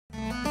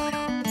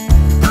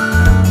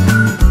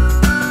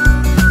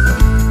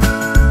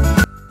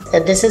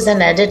this is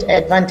an added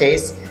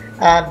advantage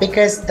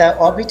because the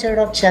orbiter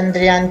of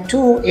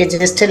Chandrayaan-2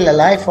 is still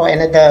alive for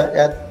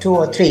another 2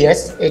 or 3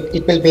 years.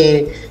 It will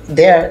be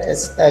there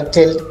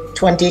till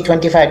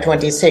 2025,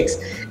 26.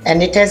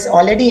 And it has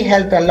already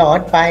helped a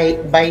lot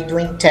by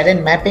doing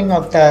terrain mapping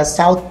of the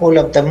south pole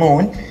of the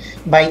moon,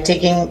 by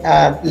taking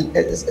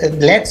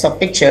lakhs of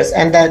pictures,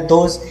 and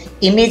those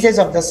images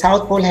of the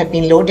south pole have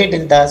been loaded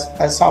in the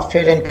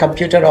software and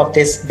computer of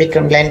this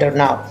Vikram lander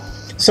now.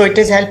 So it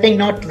is helping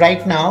not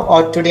right now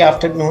or today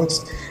afternoons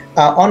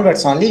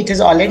onwards only. It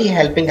is already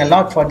helping a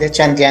lot for the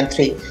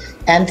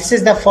Chandrayaan-3. And this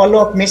is the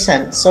follow-up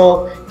mission.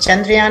 So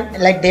Chandrayaan,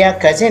 like they are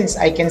cousins,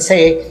 I can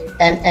say,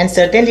 and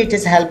certainly it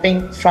is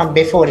helping from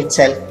before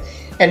itself.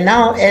 And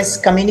now, as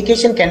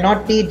communication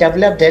cannot be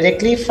developed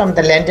directly from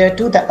the lander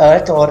to the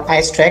Earth or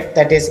ICE-TRACK,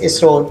 that is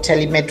ISRO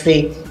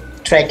telemetry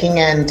tracking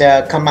and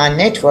command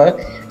network,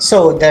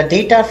 so the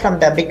data from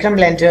the Vikram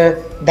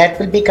lander, that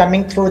will be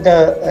coming through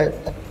the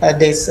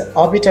this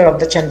orbiter of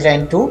the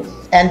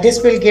Chandrayaan-2, and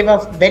this will give a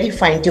very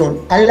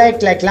fine-tuned.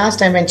 Unlike like last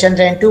time when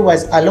Chandrayaan-2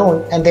 was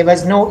alone and there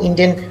was no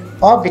Indian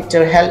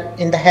orbiter help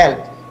in the help.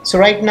 So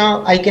right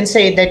now, I can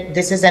say that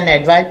this is an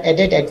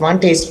added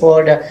advantage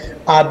for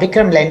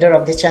Vikram lander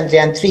of the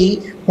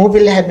Chandrayaan-3, who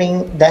will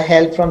having the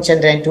help from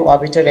Chandrayaan-2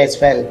 orbiter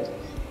as well.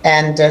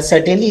 And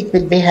certainly it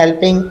will be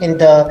helping in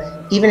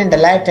even in the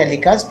live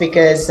telecast,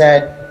 because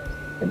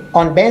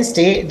on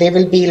Wednesday, there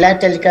will be live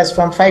telecast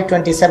from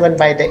 5:27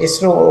 by the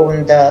ISRO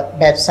on the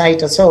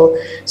website or so.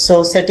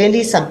 So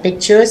certainly some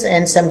pictures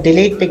and some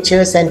delayed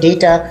pictures and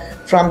data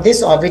from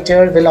this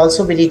orbiter will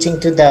also be reaching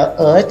to the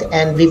Earth,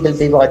 and we will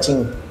be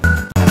watching.